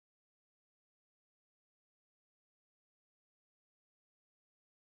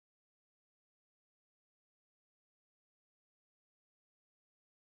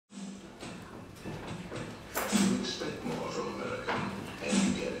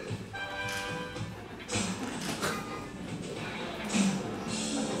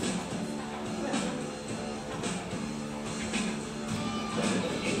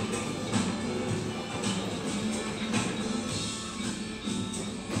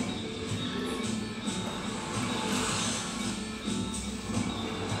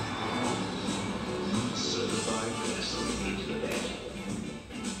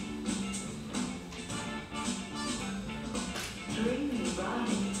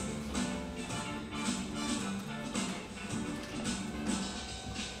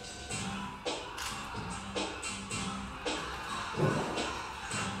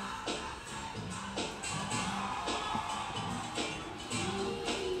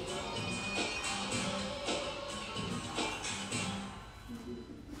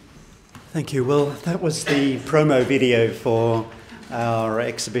Thank you. Well, that was the promo video for our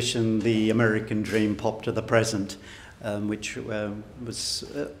exhibition, The American Dream, Pop to the Present, which was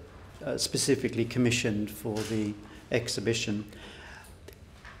specifically commissioned for the exhibition.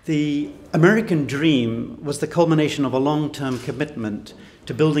 The American Dream was the culmination of a long-term commitment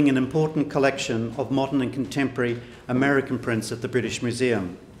to building an important collection of modern and contemporary American prints at the British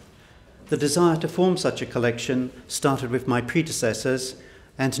Museum. The desire to form such a collection started with my predecessors,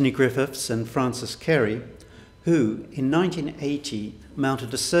 Anthony Griffiths and Francis Carey, who in 1980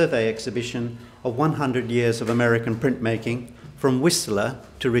 mounted a survey exhibition of 100 years of American printmaking from Whistler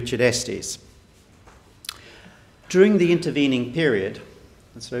to Richard Estes. During the intervening period,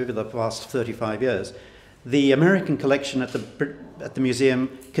 that's over the past 35 years, the American collection at the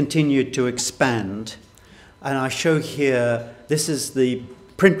museum continued to expand. And I show here, this is the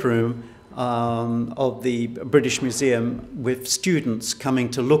print room of the British Museum with students coming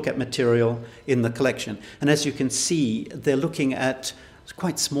to look at material in the collection. And as you can see, they're looking at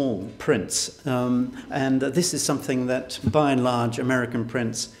quite small prints. And this is something that, by and large, American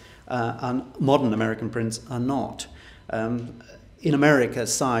prints, modern American prints, are not. In America,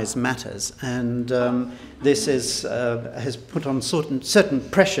 size matters, and this has put on certain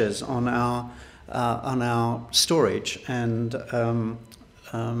pressures on our storage and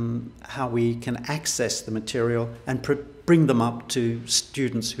how we can access the material and bring them up to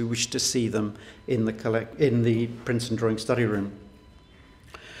students who wish to see them in the Prints and Drawing Study Room.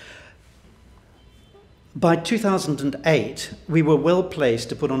 By 2008, we were well placed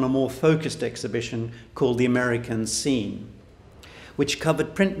to put on a more focused exhibition called The American Scene, which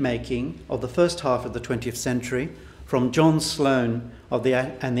covered printmaking of the first half of the 20th century, from John Sloan and the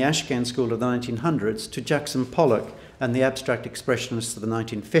Ashcan School of the 1900s to Jackson Pollock and the abstract expressionists of the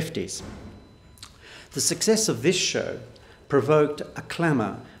 1950s. The success of this show provoked a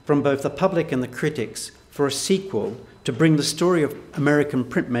clamour from both the public and the critics for a sequel to bring the story of American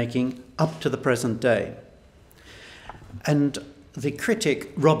printmaking up to the present day. And the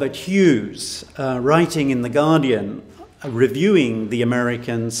critic Robert Hughes, writing in The Guardian, reviewing the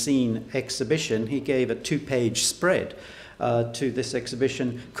American Scene exhibition, he gave a 2-page spread to this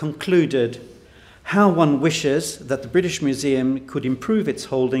exhibition, concluded, "How one wishes that the British Museum could improve its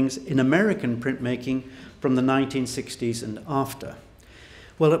holdings in American printmaking from the 1960s and after."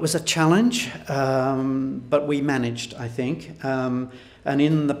 Well, it was a challenge, but we managed, I think. And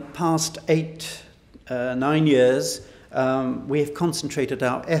in the past 9 years, we have concentrated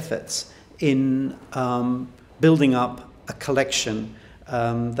our efforts in building up a collection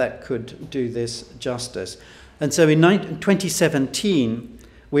that could do this justice. And so in 2017,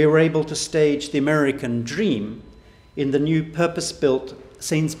 we were able to stage the American Dream in the new purpose-built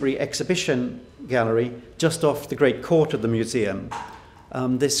Sainsbury Exhibition Gallery just off the Great Court of the museum.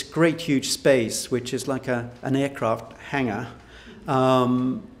 This great huge space, which is like an aircraft hangar.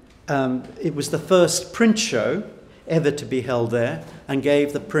 It was the first print show ever to be held there and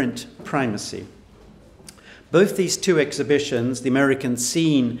gave the print primacy. Both these two exhibitions, the American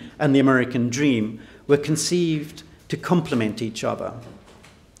Scene and the American Dream, were conceived to complement each other.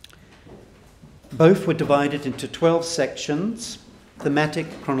 Both were divided into 12 sections,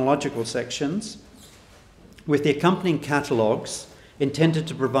 thematic chronological sections, with the accompanying catalogues intended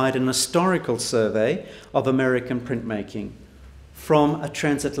to provide an historical survey of American printmaking from a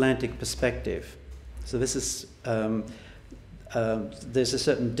transatlantic perspective. So this is, there's a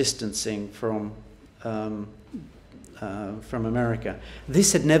certain distancing from America.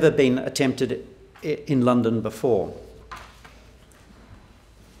 This had never been attempted in London before.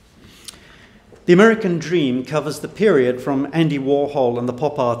 The American Dream covers the period from Andy Warhol and the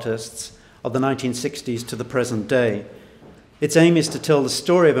pop artists of the 1960s to the present day. Its aim is to tell the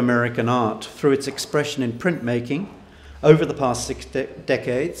story of American art through its expression in printmaking over the past 6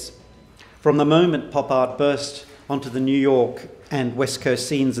 decades, from the moment pop art burst onto the New York and West Coast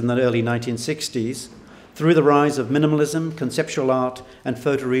scenes in the early 1960s, through the rise of minimalism, conceptual art, and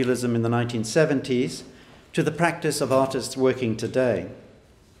photorealism in the 1970s, to the practice of artists working today.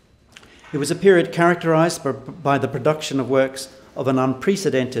 It was a period characterized by the production of works of an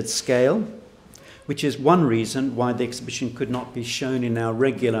unprecedented scale, which is one reason why the exhibition could not be shown in our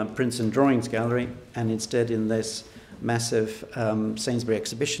regular Prints and Drawings gallery, and instead in this massive Sainsbury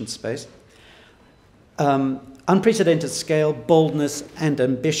exhibition space. Unprecedented scale, boldness, and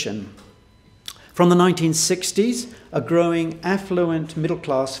ambition. From the 1960s, a growing affluent middle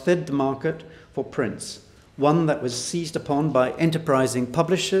class fed the market for prints, one that was seized upon by enterprising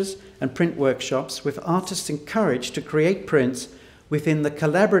publishers and print workshops, with artists encouraged to create prints within the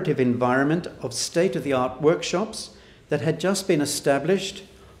collaborative environment of state-of-the-art workshops that had just been established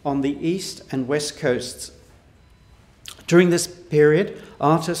on the east and west coasts. During this period,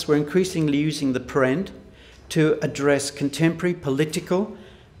 artists were increasingly using the print to address contemporary political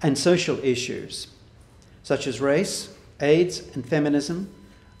and social issues, such as race, AIDS, and feminism,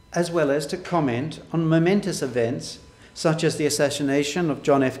 as well as to comment on momentous events such as the assassination of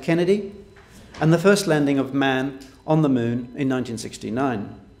John F. Kennedy and the first landing of man on the moon in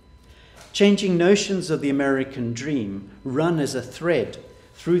 1969. Changing notions of the American dream run as a thread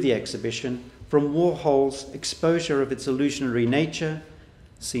through the exhibition, from Warhol's exposure of its illusionary nature,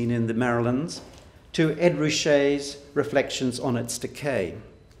 seen in the Marilyns, to Ed Ruscha's reflections on its decay,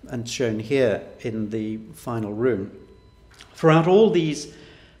 and shown here in the final room. Throughout all these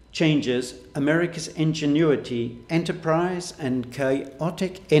changes, America's ingenuity, enterprise, and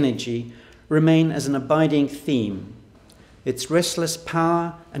chaotic energy remain as an abiding theme, its restless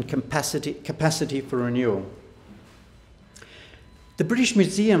power and capacity for renewal. The British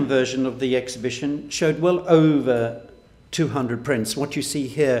Museum version of the exhibition showed well over 200 prints. What you see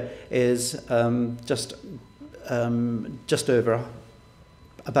here is just over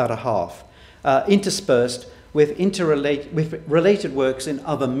about a half, interspersed with related works in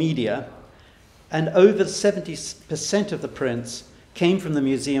other media, and over 70% of the prints came from the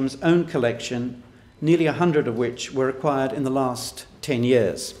museum's own collection, nearly 100 of which were acquired in the last 10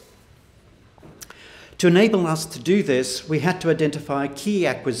 years. To enable us to do this, we had to identify key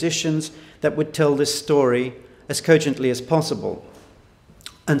acquisitions that would tell this story as cogently as possible.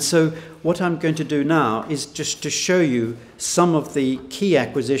 And so what I'm going to do now is just to show you some of the key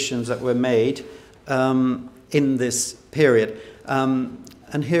acquisitions that were made in this period.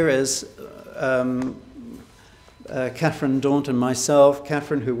 And here is Catherine Daunt and myself,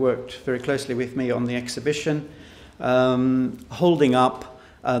 Catherine, who worked very closely with me on the exhibition, holding up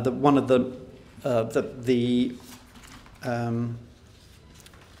one of the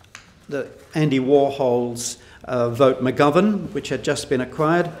Andy Warhol's Vote McGovern, which had just been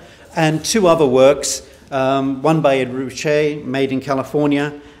acquired, and two other works, one by Ed Ruscha, made in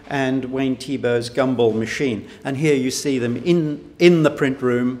California, and Wayne Thiebaud's Gumball Machine. And here you see them in the print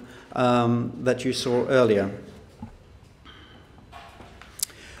room that you saw earlier.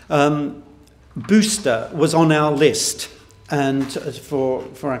 Booster was on our list, and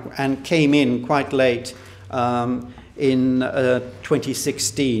and came in quite late in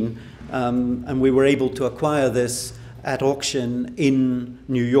 2016, and we were able to acquire this at auction in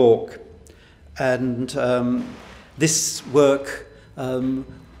New York. And this work,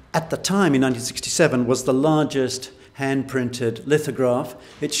 at the time in 1967, was the largest hand-printed lithograph.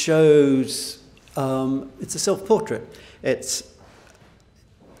 It shows, it's a self-portrait. It's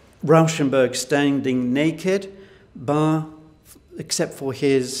Rauschenberg standing naked, except for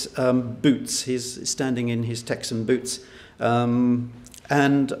his boots. He's standing in his Texan boots.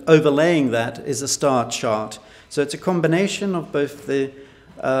 And overlaying that is a star chart. So it's a combination of both the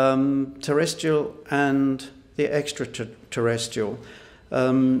terrestrial and the extraterrestrial.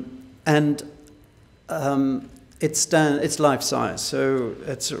 It's life-size, so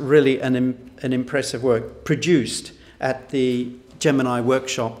it's really an impressive work, produced at the Gemini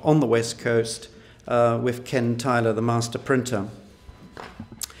workshop on the West Coast with Ken Tyler, the master printer.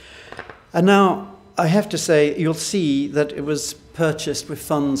 And now I have to say, you'll see that it was purchased with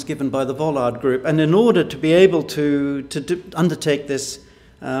funds given by the Vollard Group. And in order to be able to undertake this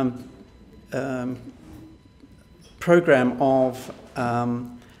program of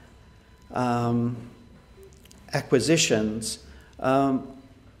acquisitions,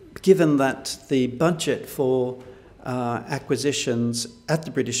 given that the budget for acquisitions at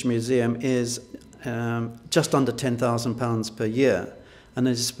the British Museum is just under £10,000 per year, and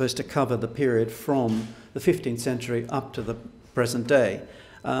it is supposed to cover the period from the 15th century up to the present day.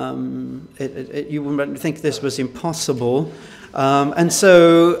 You wouldn't think this was impossible, and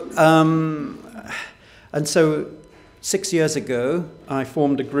so 6 years ago I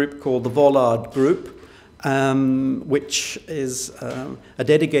formed a group called the Vollard Group, which is a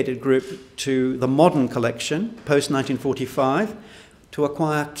dedicated group to the modern collection, post-1945, to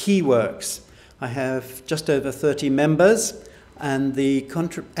acquire key works. I have just over 30 members, and the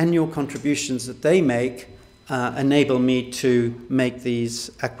annual contributions that they make enable me to make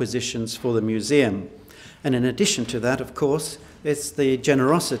these acquisitions for the museum. And in addition to that, of course, it's the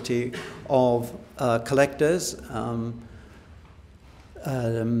generosity of collectors,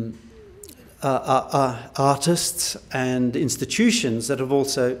 artists and institutions that have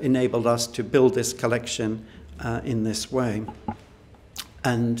also enabled us to build this collection in this way.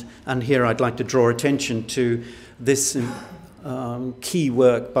 And here I'd like to draw attention to this key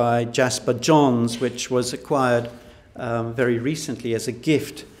work by Jasper Johns, which was acquired very recently as a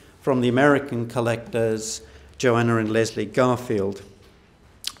gift from the American collectors Joanna and Leslie Garfield.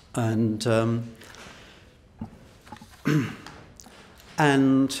 And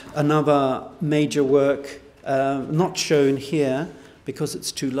and another major work, not shown here because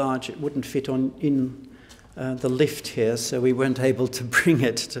it's too large, it wouldn't fit in the lift here, so we weren't able to bring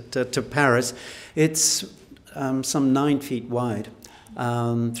it to Paris. It's some 9 feet wide,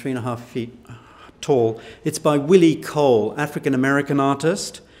 3.5 feet tall. It's by Willie Cole, African-American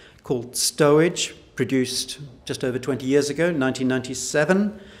artist, called Stowage, produced just over 20 years ago,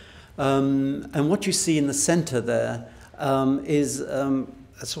 1997. And what you see in the center there is a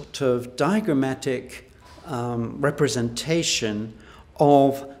sort of diagrammatic representation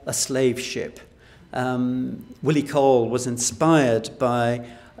of a slave ship. Willie Cole was inspired by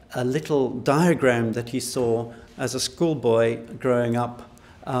a little diagram that he saw as a schoolboy growing up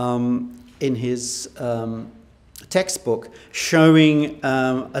in his textbook, showing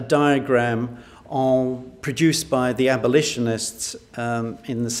a diagram produced by the abolitionists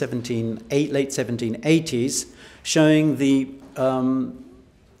in the late 1780s, showing the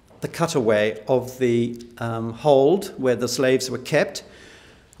cutaway of the hold where the slaves were kept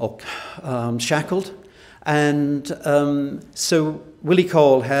or shackled. And so Willie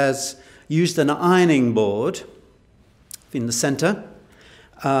Cole has used an ironing board in the center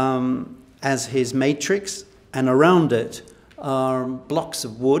as his matrix, and around it are blocks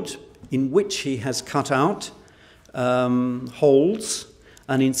of wood in which he has cut out holes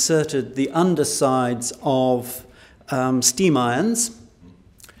and inserted the undersides of steam irons.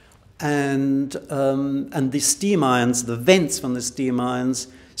 And the steam irons, the vents from the steam irons,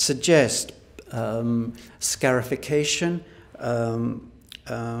 suggest scarification.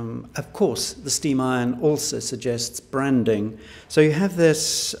 Of course, the steam iron also suggests branding. So you have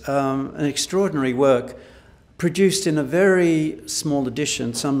this an extraordinary work produced in a very small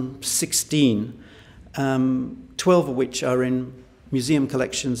edition, some 16, 12 of which are in museum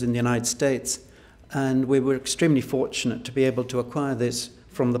collections in the United States. And we were extremely fortunate to be able to acquire this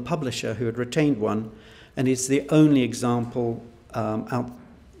from the publisher who had retained one. And it's the only example out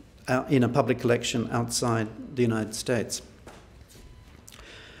in a public collection outside the United States.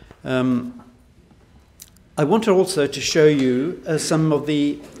 I wanted also to show you some of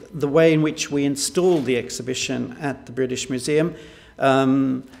the way in which we installed the exhibition at the British Museum.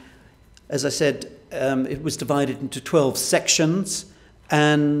 As I said, it was divided into 12 sections,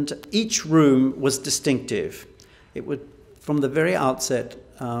 and each room was distinctive. It would, from the very outset,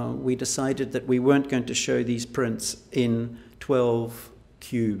 we decided that we weren't going to show these prints in 12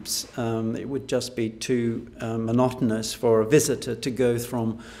 cubes. It would just be too monotonous for a visitor to go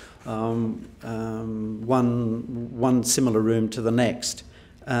from one similar room to the next.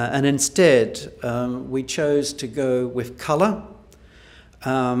 And instead, we chose to go with color.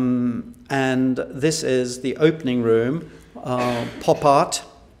 And this is the opening room, pop art,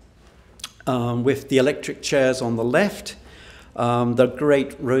 with the electric chairs on the left, the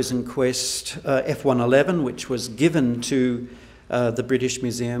great Rosenquist F111, which was given to the British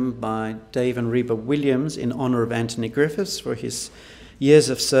Museum by Dave and Reba Williams in honor of Anthony Griffiths for his years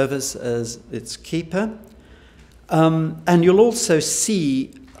of service as its keeper. And you'll also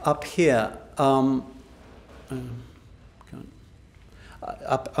see up here,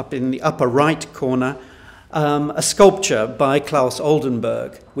 up in the upper right corner, a sculpture by Klaus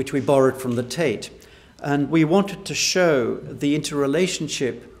Oldenburg, which we borrowed from the Tate. And we wanted to show the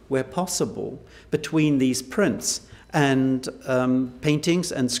interrelationship, where possible, between these prints and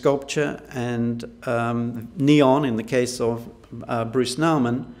paintings and sculpture and neon, in the case of Bruce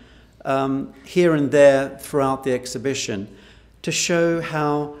Nauman, here and there throughout the exhibition, to show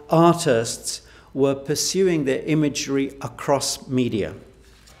how artists were pursuing their imagery across media.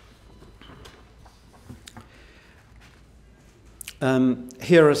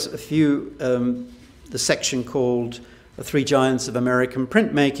 Here is a few, the section called The Three Giants of American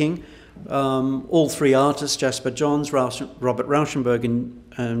Printmaking. All three artists, Jasper Johns, Robert Rauschenberg,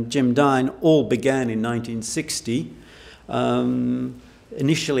 and Jim Dine, all began in 1960.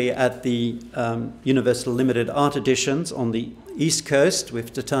 Initially at the Universal Limited Art Editions on the East Coast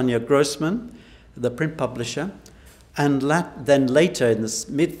with Titania Grossman, the print publisher, and then later,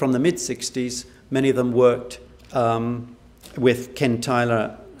 from the mid-60s, many of them worked with Ken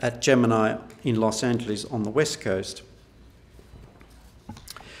Tyler at Gemini in Los Angeles on the West Coast.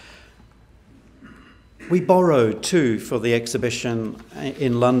 We borrowed too for the exhibition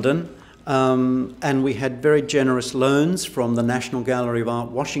in London, and we had very generous loans from the National Gallery of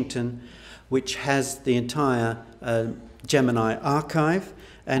Art, Washington, which has the entire Gemini archive,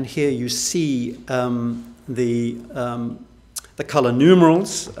 And here you see the colour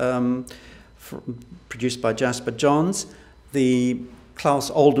numerals produced by Jasper Johns, the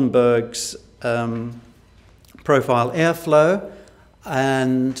Klaus Oldenburg's profile airflow,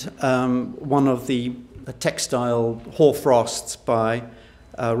 and one of the textile hoarfrosts by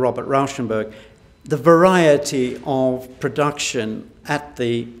Robert Rauschenberg. The variety of production at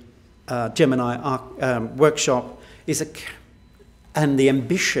the Gemini workshop and the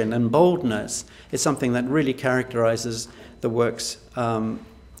ambition and boldness is something that really characterizes the works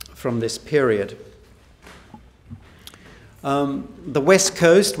from this period. The West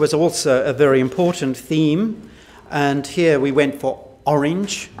Coast was also a very important theme, and here we went for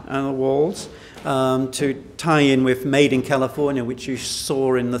orange on the walls to tie in with Made in California, which you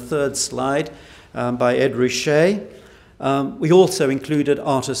saw in the third slide by Ed Ruscha. We also included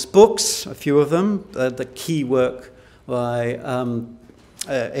artists' books, a few of them, the key work by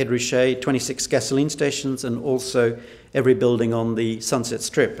Ed Ruscha, 26 gasoline stations, and also every building on the Sunset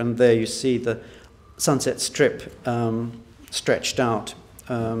Strip. And there you see the Sunset Strip stretched out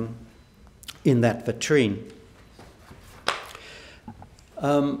in that vitrine.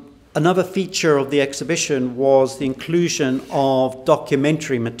 Another feature of the exhibition was the inclusion of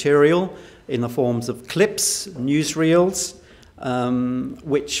documentary material in the forms of clips, newsreels,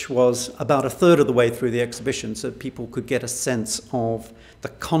 which was about a third of the way through the exhibition, so people could get a sense of the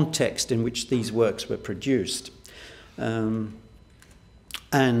context in which these works were produced. And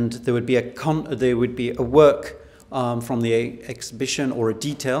there would be a work from the exhibition, or a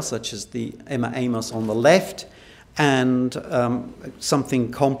detail such as the Emma Amos on the left, and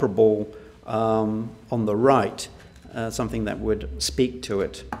something comparable on the right, something that would speak to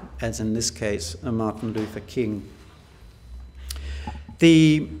it, as in this case, Martin Luther King.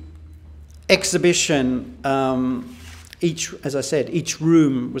 The exhibition, as I said, each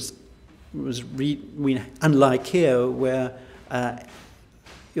room was unlike here, where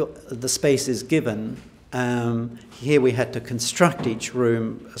the space is given. Here we had to construct each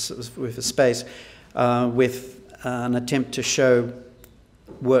room with a space with an attempt to show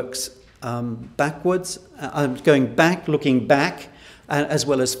works backwards, going back, looking back, as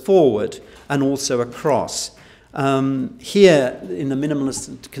well as forward, and also across. Here in the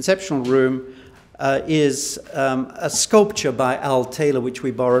minimalist conceptual room is a sculpture by Al Taylor, which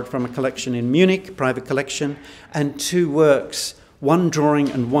we borrowed from a collection in Munich, private collection, and two works, one drawing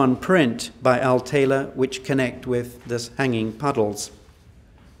and one print by Al Taylor, which connect with this hanging puddles.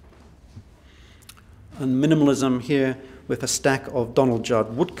 And minimalism here with a stack of Donald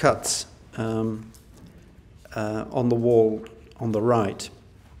Judd woodcuts on the wall on the right.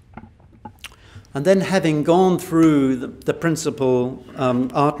 And then, having gone through the principal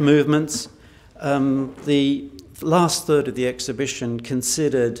art movements, the last third of the exhibition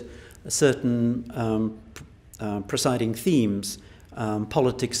considered certain presiding themes,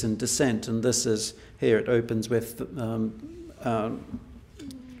 politics and dissent, and this is, here it opens with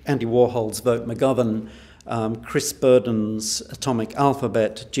Andy Warhol's Vote McGovern, Chris Burden's Atomic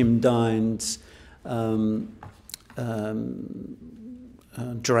Alphabet, Jim Dine's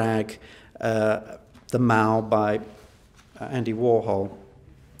Drag, The Mao by Andy Warhol.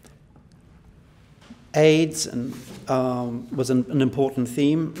 AIDS was an important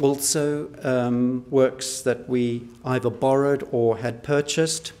theme. Also, works that we either borrowed or had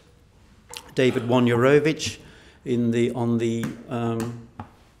purchased. David Wojnarowicz on the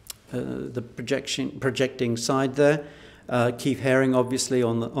projecting side there. Keith Haring, obviously,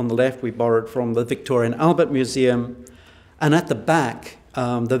 on the left, we borrowed from the Victoria and Albert Museum. And at the back,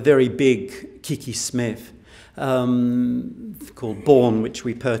 the very big Kiki Smith, called Born, which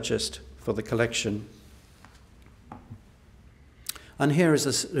we purchased for the collection. And here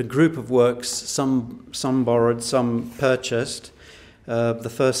is a group of works, some borrowed, some purchased.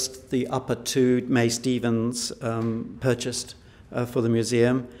 The upper two, May Stevens purchased for the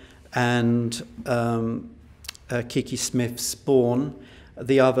museum, and Kiki Smith's Born.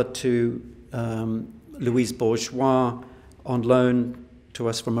 The other two, Louise Bourgeois, on loan to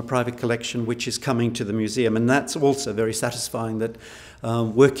us from a private collection, which is coming to the museum. And that's also very satisfying, that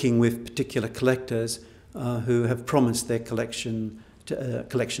working with particular collectors who have promised their collections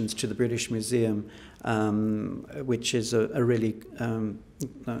to the British Museum, which is a really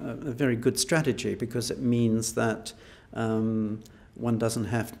a very good strategy, because it means that one doesn't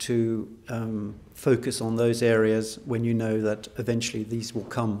have to focus on those areas when you know that eventually these will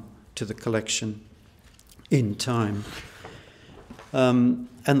come to the collection in time. And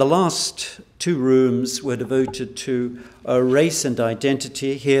the last two rooms were devoted to race and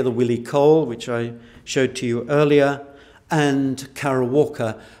identity. Here, the Willie Cole, which I showed to you earlier, and Kara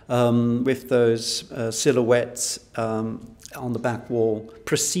Walker with those silhouettes on the back wall,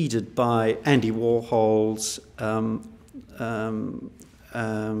 preceded by Andy Warhol's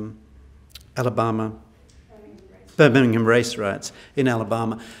Birmingham Race Riots in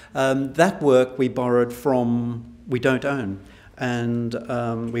Alabama. That work we borrowed from, we don't own, and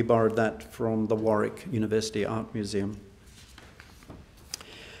we borrowed that from the Warwick University Art Museum.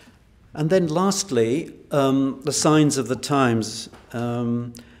 And then lastly, the signs of the times.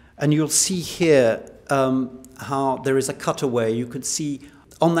 And you'll see here how there is a cutaway. You could see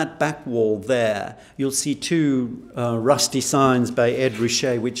on that back wall there, you'll see two rusty signs by Ed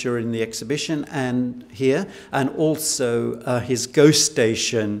Ruscha, which are in the exhibition and here, and also his ghost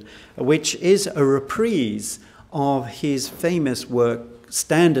station, which is a reprise of his famous work,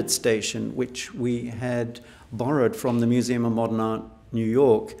 Standard Station, which we had borrowed from the Museum of Modern Art, New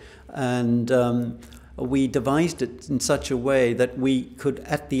York. And we devised it in such a way that we could,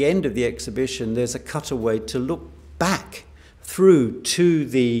 at the end of the exhibition, there's a cutaway to look back through to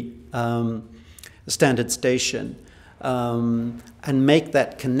the Standard Station and make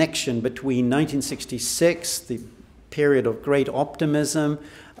that connection between 1966, the period of great optimism,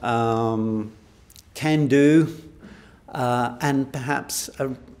 can-do, and perhaps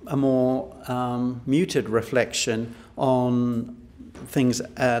a more muted reflection on things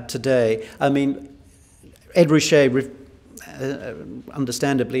today. I mean, Ed Ruscha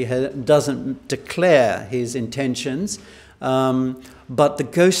understandably doesn't declare his intentions, but the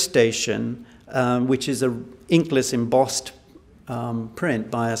ghost station, which is a inkless embossed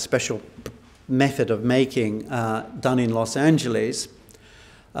print by a special method of making done in Los Angeles,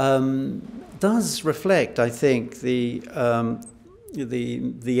 does reflect, I think, the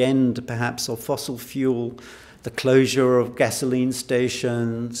end perhaps of fossil fuel, the closure of gasoline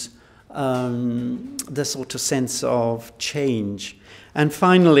stations, the sort of sense of change. And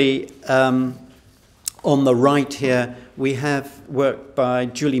finally, on the right here, we have work by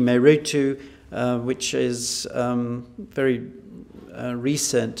Julie Meirutu, which is very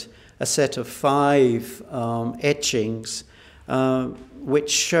recent, a set of 5 etchings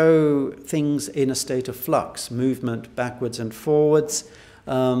which show things in a state of flux, movement backwards and forwards.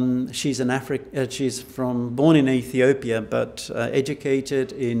 She's born in Ethiopia, but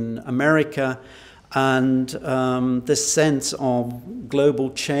educated in America, and this sense of global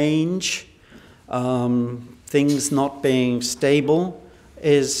change, things not being stable,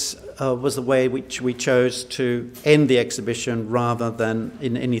 was the way which we chose to end the exhibition rather than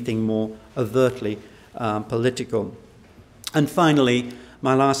in anything more overtly political. And finally,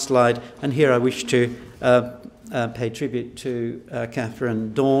 my last slide, and here I wish to pay tribute to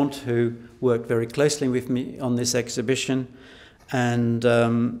Catherine Daunt, who worked very closely with me on this exhibition, and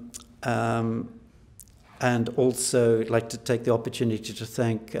also like to take the opportunity to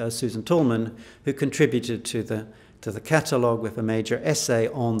thank Susan Tallman, who contributed to the catalogue with a major essay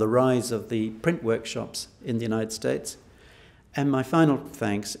on the rise of the print workshops in the United States. And my final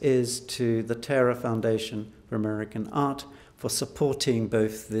thanks is to the Terra Foundation for American Art for supporting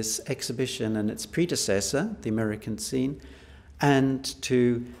both this exhibition and its predecessor, the American Scene, and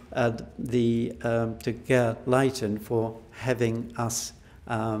to Gerd Leiten for having us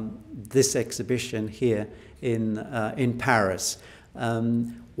this exhibition here in Paris.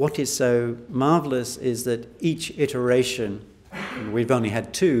 What is so marvelous is that each iteration, we've only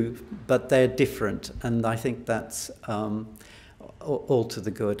had 2, but they're different, and I think that's all to the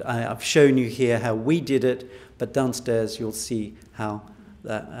good. I've shown you here how we did it, but downstairs you'll see how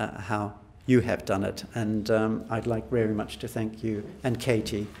you have done it. And I'd like very much to thank you and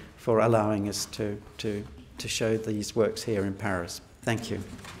Katie for allowing us to show these works here in Paris. Thank you.